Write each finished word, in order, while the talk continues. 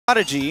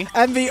Prodigy.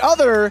 And the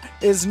other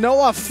is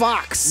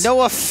NoahFFox.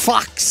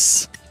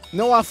 NoahFFox.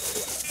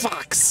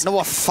 NoahFFox.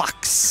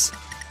 NoahFFox.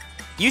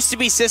 Used to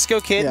be Cisco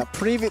Kid. Yeah,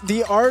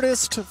 the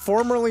artist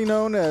formerly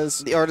known as...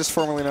 The artist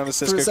formerly known as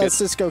Cisco Kid. As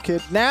Cisco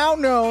Kid. Now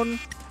known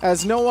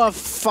as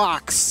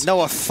NoahFFox.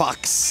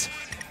 NoahFFox.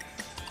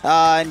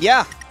 And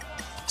yeah.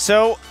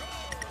 So...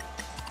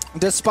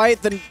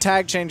 Despite the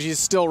tag change, he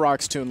still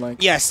rocks Toon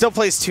Link. Yeah, still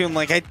plays Toon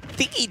Link. I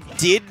think he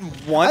did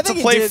want to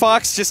play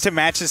Fox just to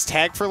match his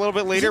tag for a little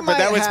bit later, but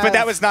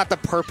that was not the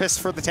purpose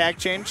for the tag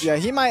change. Yeah,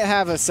 he might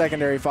have a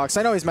secondary Fox.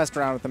 I know he's messed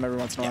around with them every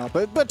once in a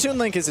while, but Toon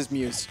Link is his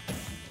muse.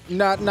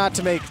 Not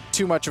to make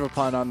too much of a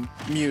pun on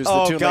Muse,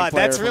 the Toon Link player.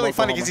 That's really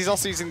funny because he's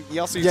also using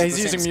he's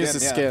using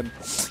Muse's skin.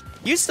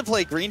 Used to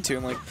play green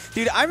Toon Link.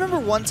 Dude, I remember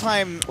one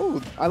time.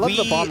 Ooh, I love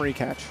the bomb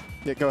recatch.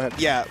 Yeah, go ahead.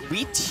 Yeah,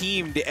 we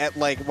teamed at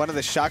like one of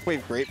the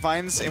Shockwave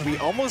Grapevines, and we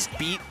almost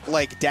beat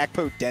like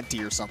Dakpo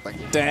Denti or something.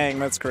 Dang,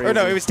 that's crazy. Or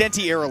no, it was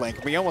Denti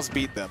Aerolink. We almost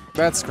beat them.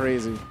 That's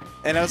crazy.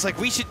 And I was like,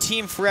 we should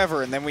team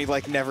forever, and then we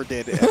like never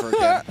did ever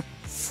again.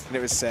 And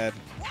it was sad.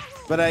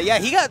 But yeah,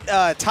 he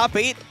got top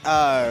 8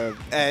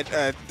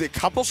 at the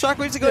couple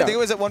Shockwaves ago. Yeah. I think it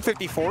was at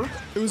 154.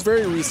 It was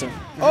very recent.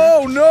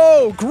 Oh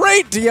no!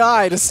 Great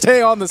DI to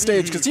stay on the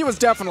stage because he was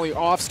definitely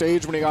off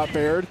stage when he got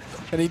paired,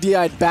 and he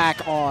DI'd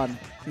back on.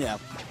 Yeah.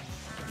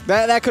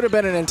 That could have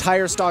been an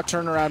entire stock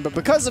turnaround, but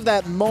because of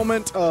that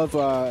moment of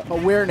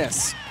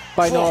awareness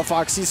by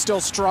NoahFFox, he's still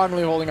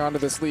strongly holding on to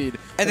this lead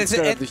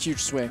instead of the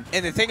huge swing.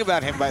 And the thing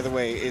about him, by the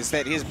way, is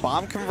that his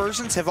bomb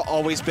conversions have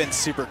always been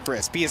super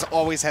crisp. He has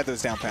always had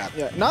those down pat.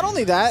 Yeah. Not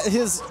only that,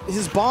 his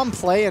bomb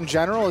play in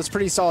general is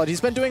pretty solid.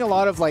 He's been doing a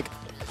lot of like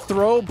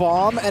throw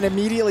bomb and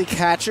immediately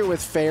catch it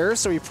with fair,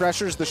 so he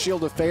pressures the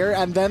shield with fair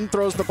and then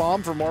throws the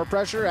bomb for more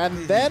pressure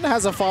and then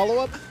has a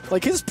follow-up.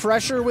 Like his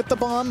pressure with the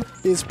bomb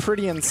is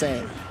pretty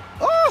insane.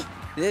 Oh!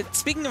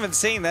 Speaking of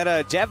insane,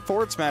 that jab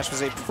forward smash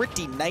was a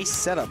pretty nice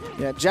setup.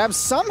 Yeah, jab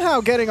somehow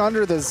getting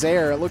under the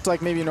Zaire. It looked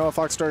like maybe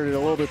NoahFFox started a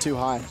little bit too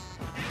high.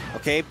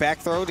 Okay, back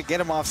throw to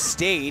get him off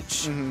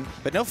stage,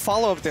 but no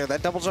follow-up there.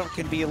 That double jump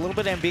can be a little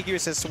bit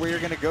ambiguous as to where you're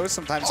going to go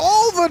sometimes.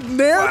 Oh, the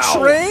Nair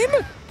train?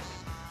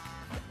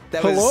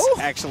 That was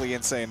actually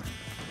insane.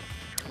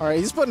 All right,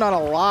 he's putting on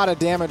a lot of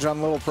damage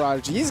on Little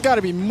Prodigy. He's got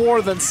to be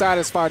more than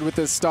satisfied with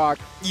this stock.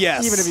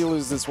 Yes. Even if he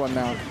loses this one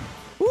now.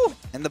 Woo.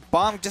 And the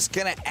bomb just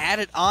going to add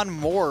it on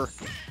more.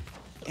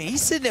 And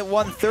he's sitting at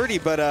 130,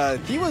 but...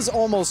 he was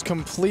almost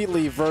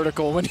completely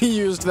vertical when he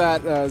used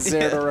that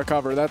Zaire to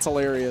recover. That's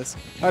hilarious.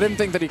 I didn't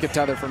think that he could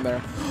tether from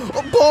there.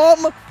 A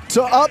bomb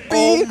to up B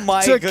oh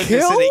my to goodness,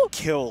 kill? And it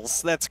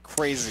kills. That's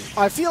crazy.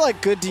 I feel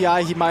like good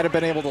DI, he might have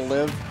been able to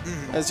live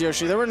as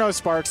Yoshi. There were no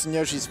sparks, and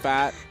Yoshi's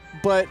fat.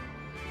 But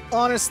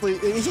honestly,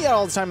 he had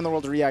all the time in the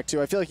world to react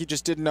to. I feel like he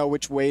just didn't know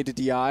which way to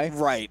DI.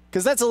 Right.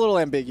 Because that's a little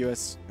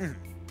ambiguous.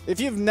 If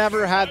you've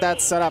never had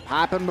that setup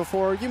happen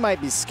before, you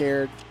might be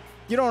scared.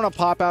 You don't want to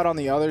pop out on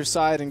the other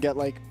side and get,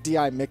 like,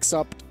 DI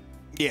mix-up.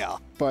 Yeah.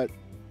 But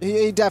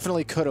he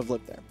definitely could have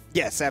lived there.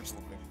 Yes,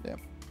 absolutely. Yeah.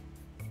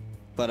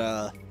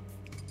 But,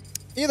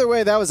 either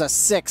way, that was a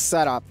sick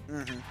setup.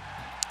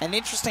 An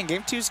interesting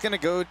game 2 is going to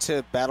go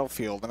to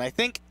Battlefield, and I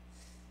think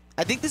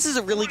this is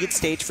a really good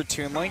stage for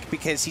Toon Link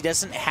because he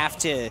doesn't have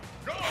to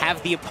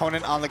have the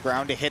opponent on the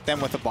ground to hit them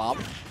with a bomb.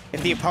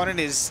 If the opponent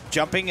is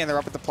jumping and they're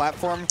up at the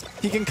platform,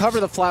 he can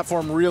cover the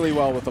platform really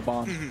well with the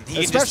bomb.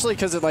 Especially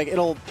because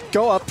it'll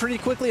go up pretty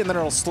quickly and then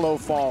it'll slow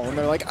fall. And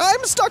they're like,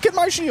 I'm stuck in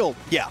my shield.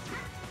 Yeah.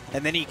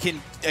 And then he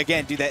can,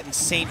 again, do that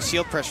insane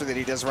shield pressure that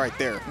he does right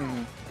there.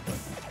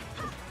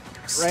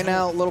 Right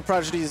now, Little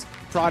Prodigy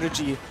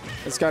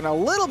has gotten a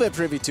little bit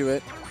privy to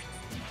it.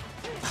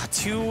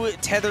 Two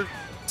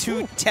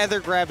tether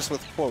grabs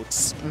with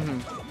quotes.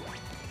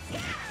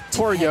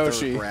 Poor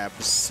Yoshi.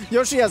 Grabs.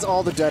 Yoshi has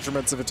all the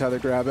detriments of a tether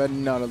grab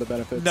and none of the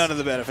benefits. None of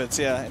the benefits,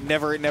 yeah.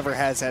 Never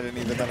has had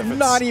any of the benefits.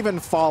 Not even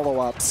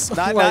follow-ups.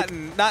 Not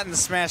in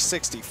Smash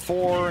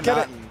 64.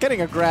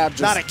 Getting a grab.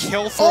 Not a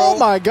kill throw. Oh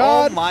my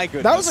god. Oh my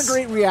goodness. That was a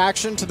great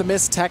reaction to the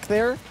missed tech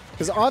there.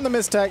 Because on the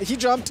missed tech, he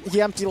jumped, he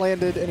empty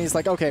landed, and he's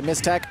like, okay,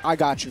 missed tech, I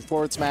got you.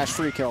 Forward smash,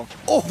 free kill.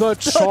 Oh, the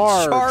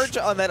charge. The charge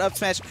on that up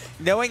smash.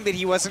 Knowing that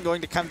he wasn't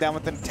going to come down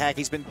with an attack,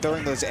 he's been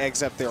throwing those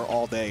eggs up there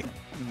all day.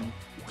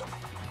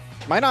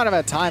 Might not have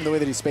had time the way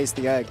that he spaced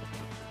the egg.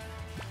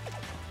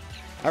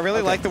 I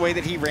really like the way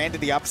that he ran to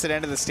the opposite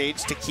end of the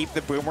stage to keep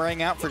the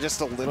boomerang out for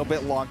just a little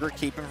bit longer,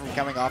 keep him from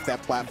coming off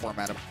that platform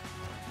at him.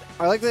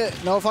 I like that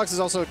NoahFFox is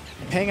also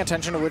paying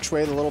attention to which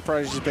way the Little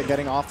Prodigy's been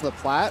getting off the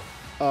plat.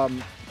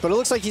 But it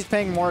looks like he's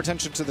paying more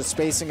attention to the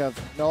spacing of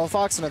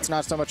NoahFFox, and it's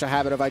not so much a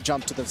habit of I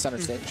jump to the center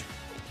stage.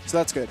 So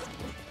that's good.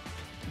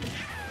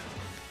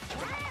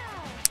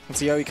 Let's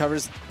see how he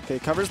covers. Okay,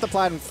 covers the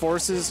plat and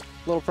forces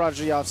Little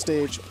Prodigy off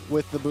stage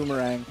with the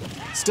boomerang.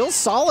 Still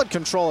solid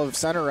control of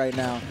center right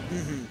now.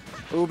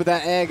 Ooh, but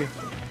that egg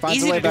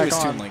finds a way back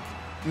on. Toon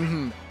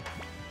Link.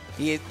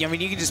 I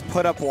mean, you can just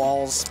put up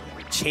walls,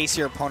 chase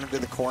your opponent to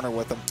the corner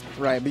with them.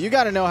 Right, but you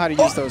got to know how to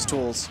use those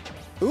tools.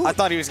 Ooh. I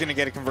thought he was going to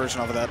get a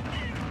conversion off of that.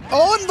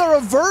 Oh, and the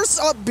reverse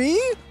up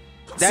B?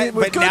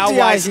 But now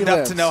wise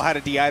enough to know how to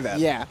DI that.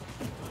 Yeah.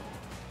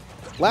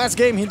 Last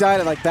game, he died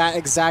at like that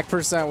exact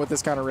percent with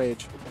this kind of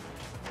rage.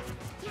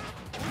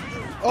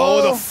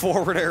 Oh, the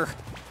forwarder.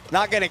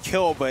 Not going to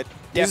kill, but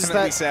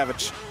definitely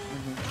savage.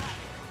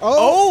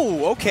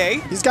 Oh,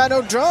 okay. He's got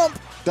no jump.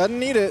 Doesn't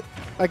need it.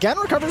 Again,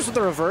 recovers with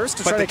the reverse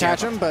to try to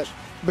catch him, but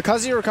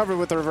because he recovered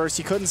with the reverse,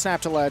 he couldn't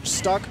snap to ledge.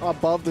 Stuck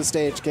above the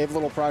stage, gave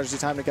little Prodigy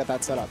time to get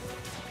that set up.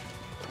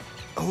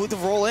 Oh, the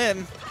roll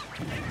in.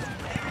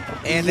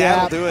 And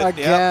that'll do it.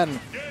 Again.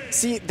 Yep.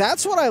 See,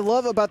 that's what I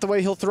love about the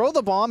way he'll throw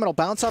the bomb, it'll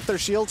bounce off their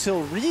shield,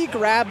 he'll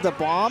re-grab the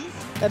bomb,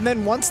 and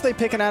then once they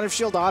pick an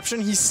out-of-shield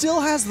option, he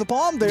still has the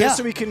bomb there,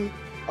 so he can...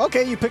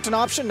 Okay, you picked an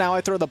option, now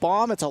I throw the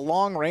bomb, it's a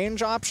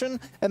long-range option,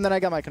 and then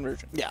I got my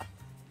conversion. Yeah.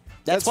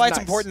 That's why it's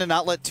important to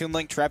not let Toon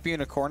Link trap you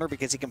in a corner,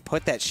 because he can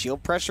put that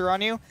shield pressure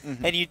on you,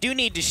 and you do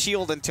need to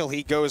shield until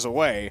he goes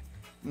away,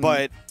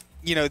 but...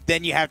 You know,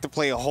 then you have to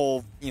play a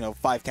whole,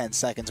 5-10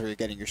 seconds where you're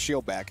getting your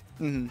shield back.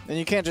 And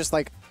you can't just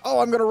like,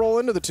 oh, I'm going to roll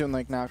into the Toon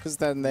Link now, because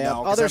then they have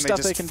other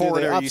stuff they can do.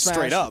 They up smash.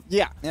 Straight up.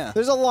 Yeah.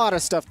 There's a lot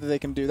of stuff that they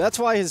can do. That's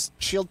why his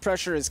shield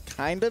pressure is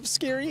kind of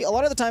scary. A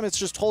lot of the time it's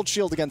just hold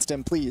shield against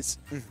him, please.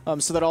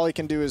 So that all he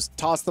can do is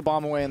toss the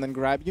bomb away and then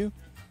grab you.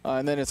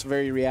 And then it's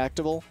very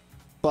reactable.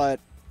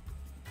 But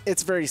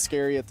it's very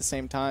scary at the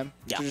same time.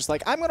 Yeah. You're just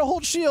like, I'm going to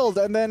hold shield,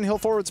 and then he'll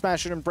forward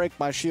smash it and break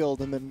my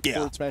shield, and then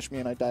forward smash me,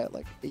 and I die at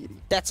like 80.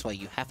 That's why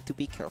you have to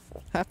be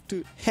careful. Have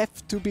to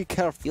be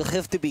careful. You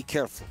have to be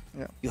careful.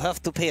 Yeah. You have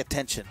to pay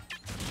attention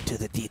to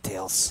the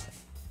details.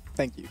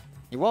 Thank you.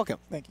 You're welcome.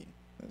 Thank you.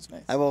 That was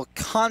nice. I will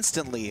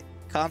constantly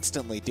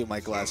do my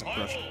glass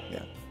impression.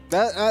 Yeah.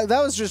 That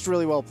was just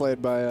really well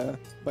played by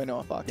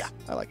NoahFFox. Yeah.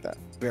 I like that.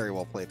 Very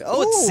well played.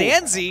 Oh, it's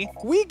Sanzi.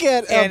 We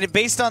get and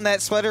based on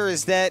that sweater,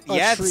 is that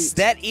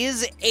that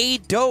is a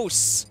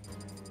dose,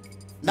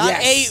 not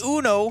a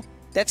uno.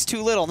 That's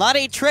too little. Not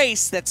a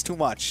trace. That's too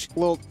much.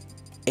 Well,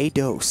 a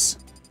dose.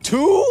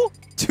 Two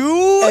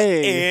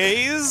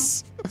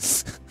A's.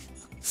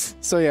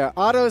 So yeah,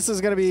 Autos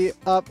is gonna be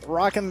up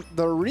rocking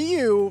the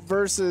Ryu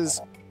versus.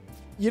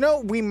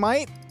 We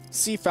might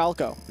see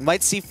Falco.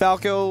 Might see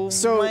Falco.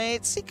 So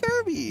might see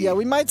Kirby. Yeah,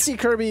 we might see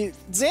Kirby.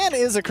 Zan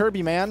is a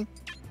Kirby man.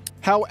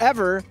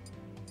 However,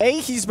 A,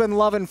 he's been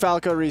loving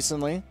Falco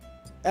recently,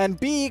 and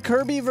B,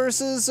 Kirby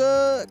versus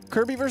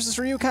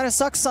Ryu kind of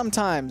sucks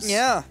sometimes.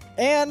 Yeah.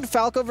 And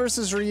Falco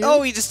versus Ryu.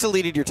 Oh, he just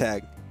deleted your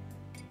tag.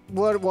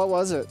 What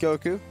was it?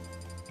 Goku.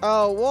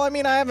 Oh, well, I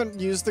mean, I haven't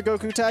used the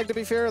Goku tag, to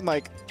be fair, in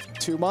like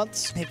 2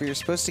 months. Hey, but you're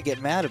supposed to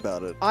get mad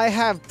about it. I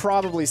have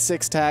probably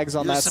 6 tags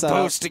on that setup. You're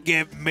supposed to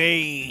get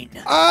mean.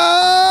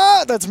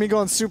 That's me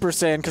going Super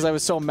Saiyan because I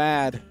was so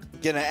mad.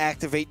 Gonna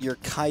activate your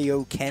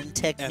Kaioken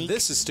technique. And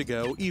this is to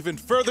go even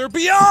further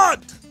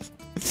beyond!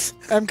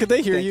 Could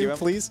they hear you,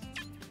 please?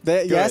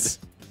 Yes?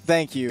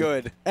 Thank you.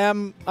 Good.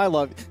 I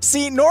love you.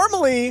 See,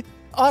 normally,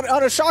 on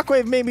a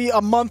Shockwave maybe a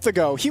month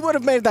ago, he would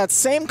have made that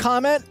same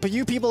comment, but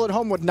you people at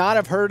home would not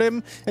have heard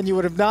him, and you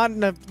would not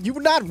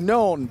have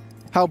known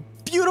how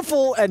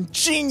beautiful and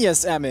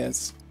genius M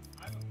is.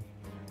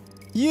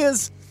 He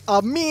is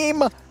a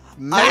meme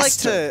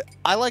master.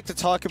 I like to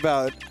talk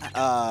about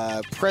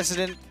former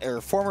President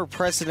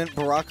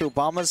Barack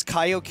Obama's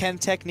Kaioken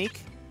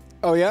technique.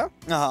 Oh yeah?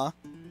 Uh-huh.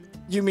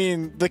 You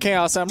mean the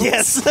Chaos Emerald?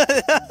 Yes.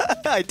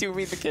 I do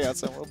mean the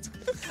Chaos Emerald.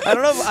 I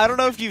don't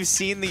know if you've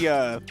seen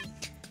the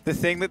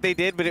thing that they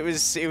did, but it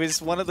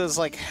was one of those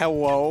like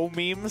hello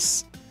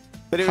memes.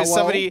 But it was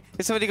somebody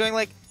going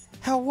like,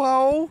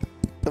 "Hello."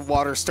 The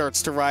water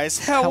starts to rise.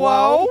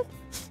 Hello?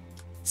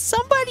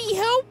 Somebody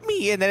help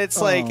me. And then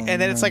it's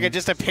like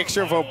just a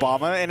picture of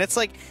Obama, and it's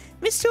like,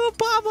 Mr.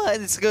 Obama,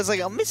 and it goes like,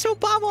 Mr.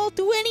 Obama, I'll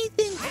do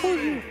anything for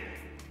you.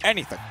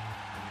 Anything.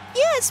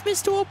 Yes,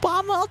 Mr.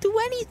 Obama, I'll do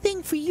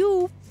anything for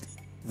you.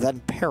 Then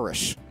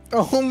perish.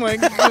 Oh my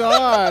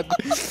god.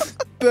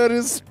 That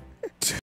is